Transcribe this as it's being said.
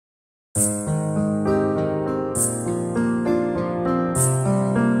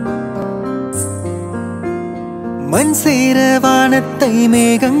சேர வானத்தை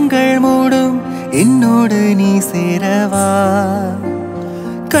மேகங்கள் மூடும் என்னோடு நீ சேரவா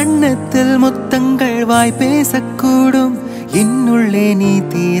கண்ணத்தில் முத்தங்கள் வாய் பேசக்கூடும் என்னுள்ளே நீ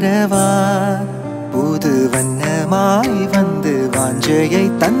தீரவா புது வண்ணமாய் வந்து வாஞ்சையை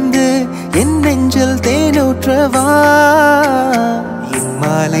தந்து என் நெஞ்சில் தேனூற்றவா என்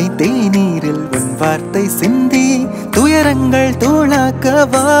மாலை தேநீரில் உன் வார்த்தை சிந்தி துயரங்கள்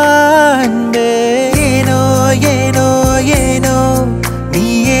தூளாக்கவா ஏனோ ஏனோ ஏனோ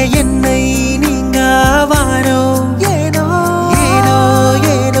நீயே என்னை நீங்காவானோ ஏனோ ஏனோ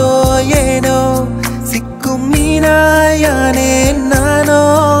ஏனோ ஏனோ சிக்கும் மீனாயானே நானோ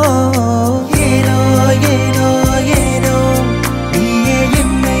ஏனோ ஏனோ ஏனோ நீயே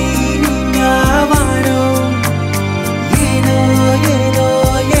என்னை நீங்காவானோ ஏனோ ஏனோ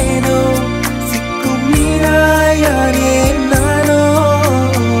ஏனோ சிக்கும் மீனாயானே நானோ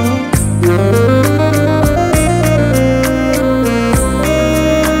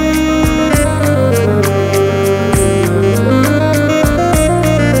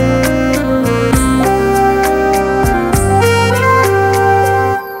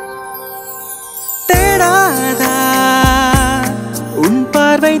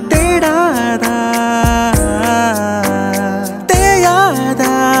தேடாதா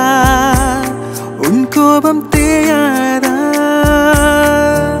தேயாதா உன் கோபம் தேயாதா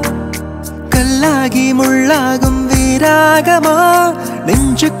கல்லாகி முள்ளாகும் வீராகமா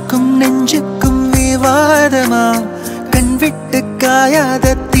நெஞ்சுக்கும் நெஞ்சுக்கும் விவாதமா கண் விட்டு காயாத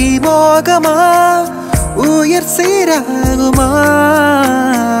தீமோகமா உயிர் சீராகுமா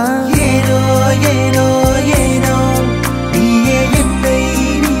ஏனோ ஏனோ ஏனோ நீயே என்னை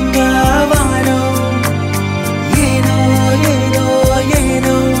நீங்காவானோ ஏனோ ஏனோ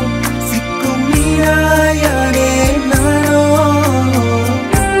ஏனோ சிக்கும் மீனாயானே நானோ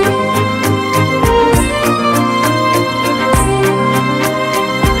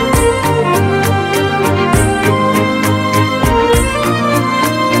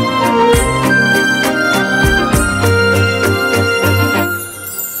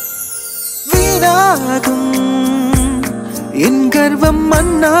வீணாகும் என் கர்வம்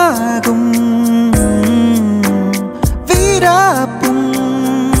மண்ணாகும் வீராப்பும்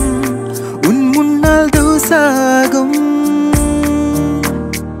உன் முன்னால் தூசாகும்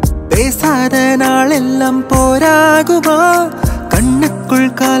பேசாத நாளெல்லாம் போராகுமா கண்ணுக்குள்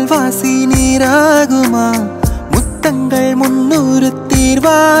கால்வாசி நீராகுமா முத்தங்கள் 300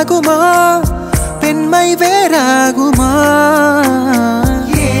 தீர்வாகுமா பெண்மை வேறாகுமா